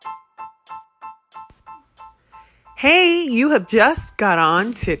Hey, you have just got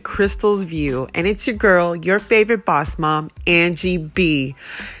on to Crystal's View, and it's your girl, your favorite boss mom, Angie B.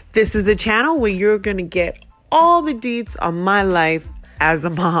 This is the channel where you're going to get all the deets on my life as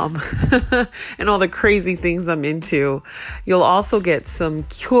a mom and all the crazy things I'm into. You'll also get some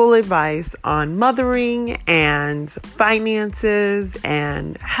cool advice on mothering and finances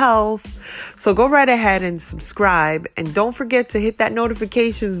and health. So go right ahead and subscribe, and don't forget to hit that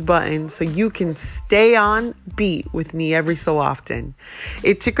notifications button so you can stay on beat with me every so often.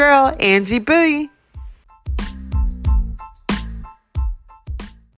 It's your girl, Angie B.